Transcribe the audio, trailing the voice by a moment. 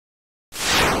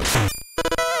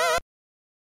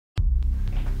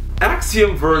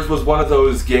Axiom Verge was one of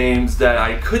those games that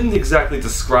I couldn't exactly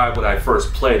describe when I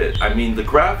first played it. I mean, the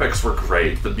graphics were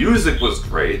great, the music was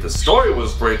great, the story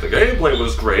was great, the gameplay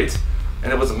was great,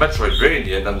 and it was a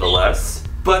Metroidvania nonetheless.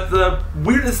 But the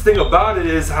weirdest thing about it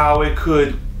is how it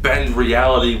could bend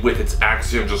reality with its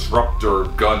Axiom Disruptor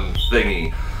gun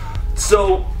thingy.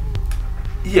 So,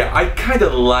 yeah, I kinda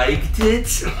liked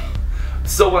it.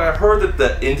 So when I heard that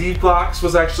the indie box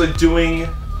was actually doing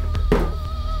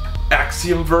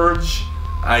Axiom Verge,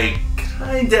 I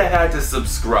kinda had to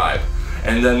subscribe.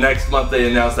 And then next month they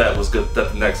announced that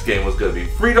the next game was gonna be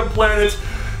Freedom Planet.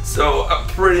 So I'm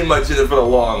pretty much in it for the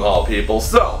long haul, people.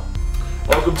 So,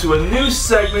 welcome to a new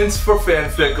segment for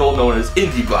Fanfickle known as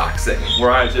Indie Boxing,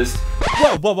 where I just...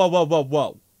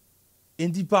 Whoa.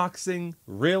 Indie Boxing?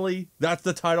 Really? That's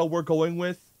the title we're going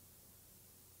with?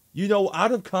 You know,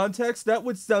 out of context, that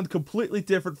would sound completely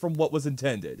different from what was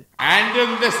intended. And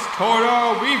in this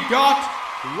corner, we've got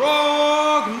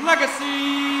Rogue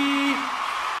Legacy!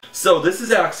 So this is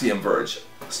Axiom Verge.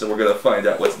 So we're gonna find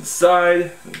out what's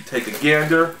inside, take a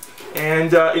gander,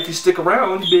 and if you stick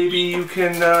around, maybe you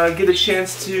can get a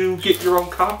chance to get your own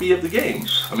copy of the game.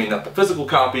 I mean, not the physical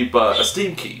copy, but a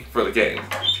Steam key for the game,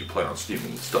 if you play on Steam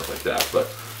and stuff like that. But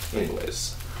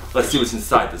anyways, let's see what's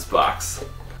inside this box.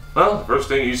 Well, the first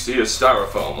thing you see is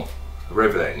styrofoam,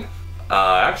 riveting.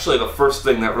 Actually, the first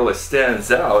thing that really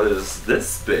stands out is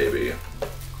this baby.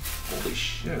 Holy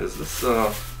shit, is this,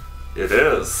 it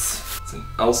is. It's an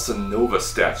Elsa Nova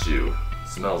statue.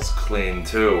 Smells clean,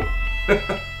 too.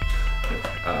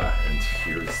 And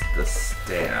here's the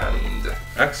stand.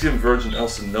 Axiom Verge and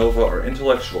Elsa Nova are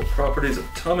intellectual properties of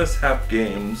Thomas Happ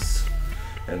Games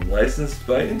and licensed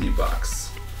by IndieBox.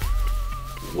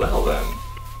 Well then.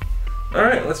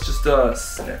 Alright, let's just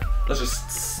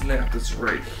snap this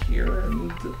right here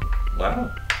and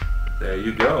wow. There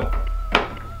you go.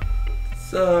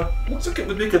 It's looks like it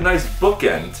would make a nice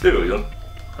bookend too,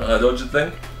 don't you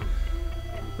think?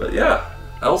 But yeah,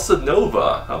 Elsa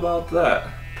Nova, how about that?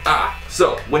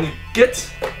 So when you get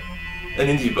an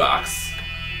indie box,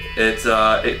 it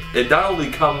not only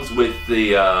comes with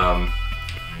the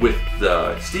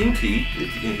Steam key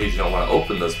in case you don't want to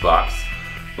open this box,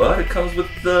 but it comes with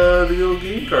the little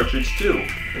game cartridge too,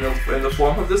 in the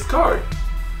form of this card.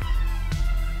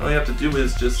 All you have to do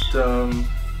is just how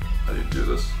do you do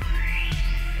this?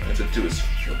 All you have to do is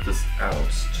flip this out.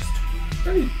 Just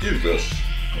how do you do this?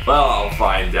 Well, I'll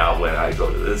find out when I go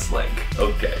to this link.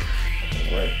 Okay.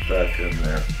 Right back in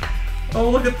there. Oh,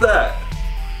 look at that!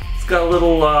 It's got a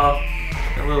little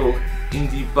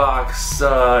indie box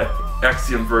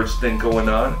Axiom Verge thing going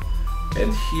on,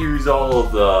 and here's all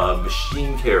of the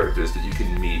machine characters that you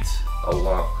can meet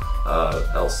along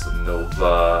Elsa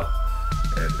Nova,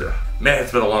 and man,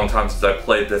 it's been a long time since I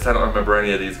played this. I don't remember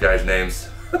any of these guys' names,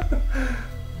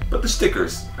 but the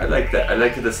stickers, I like that. I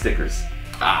like the stickers.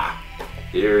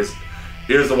 Here's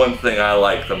the one thing I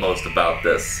like the most about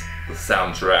this. The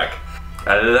soundtrack.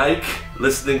 I like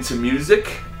listening to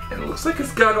music, and it looks like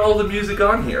it's got all the music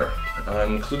on here,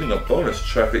 including a bonus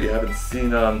track that you haven't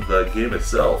seen on the game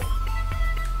itself.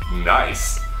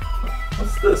 Nice.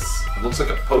 What's this? It looks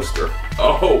like a poster.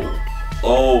 Oh,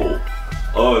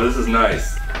 this is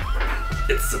nice.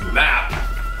 It's a map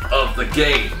of the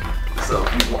game. So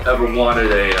if you ever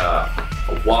wanted a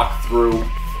walkthrough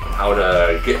on how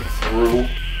to get through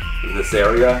this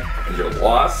area and you're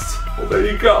lost, well, there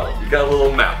you go. You got a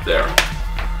little map there.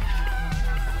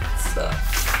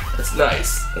 It's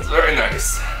nice. It's very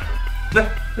nice.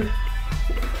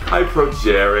 Hi, Pro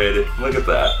Jared. Look at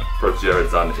that. Pro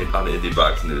Jared's on the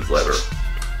IndieBox newsletter.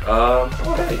 Oh,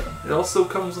 hey. It also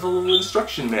comes with a little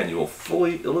instruction manual,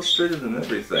 fully illustrated and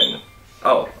everything.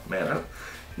 Oh, man.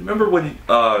 Remember when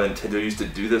Nintendo used to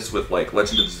do this with, like,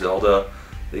 Legend of Zelda?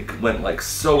 They went, like,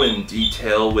 so in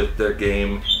detail with their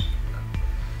game.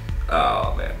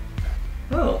 Oh, man.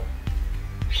 Well,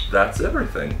 that's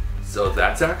everything. So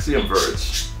that's Axiom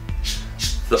Verge.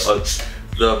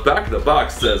 The back of the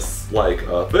box says, like,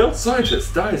 a failed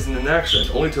scientist dies in an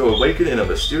accident only to awaken in a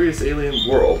mysterious alien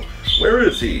world. Where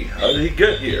is he? How did he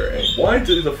get here? And why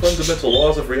do the fundamental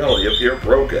laws of reality appear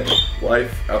broken?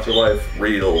 Life, afterlife,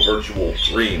 real, virtual,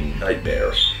 dream,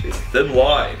 nightmare. It's a thin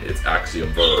line. It's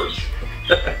Axiom Verge.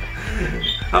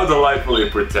 How delightfully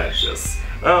pretentious.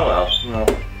 Oh well,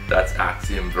 that's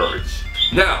Axiom Verge.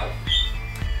 Now,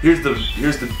 here's the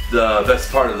best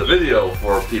part of the video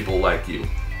for people like you.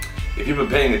 If you've been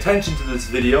paying attention to this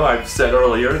video, I've said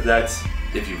earlier that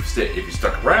if you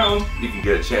stuck around, you can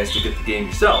get a chance to get the game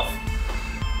yourself.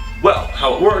 Well,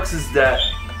 how it works is that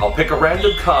I'll pick a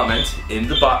random comment in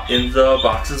the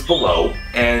boxes below,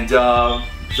 and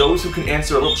those who can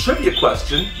answer a little trivia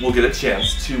question will get a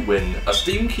chance to win a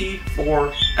Steam key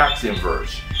for Axiom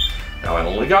Verge. Now I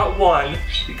only got one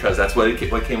because that's what came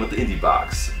with the indie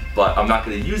box, but I'm not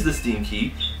going to use the Steam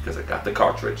key because I got the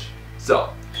cartridge.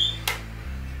 So,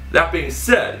 that being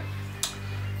said,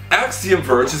 Axiom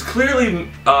Verge is clearly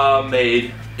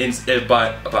made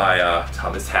by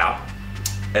Thomas Happ,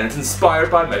 and it's inspired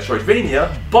by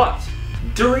Metroidvania, but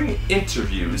during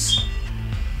interviews,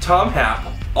 Tom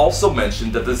Happ also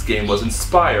mentioned that this game was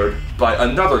inspired by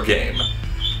another game.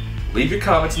 Leave your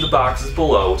comments in the boxes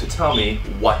below to tell me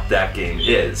what that game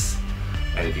is.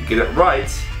 And if you get it right,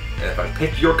 and if I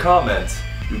pick your comment,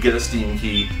 you get a Steam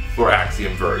key for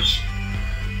Axiom Verge.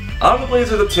 I'm the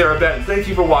Blazer Terribad, and thank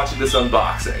you for watching this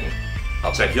unboxing.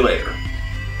 I'll check you later.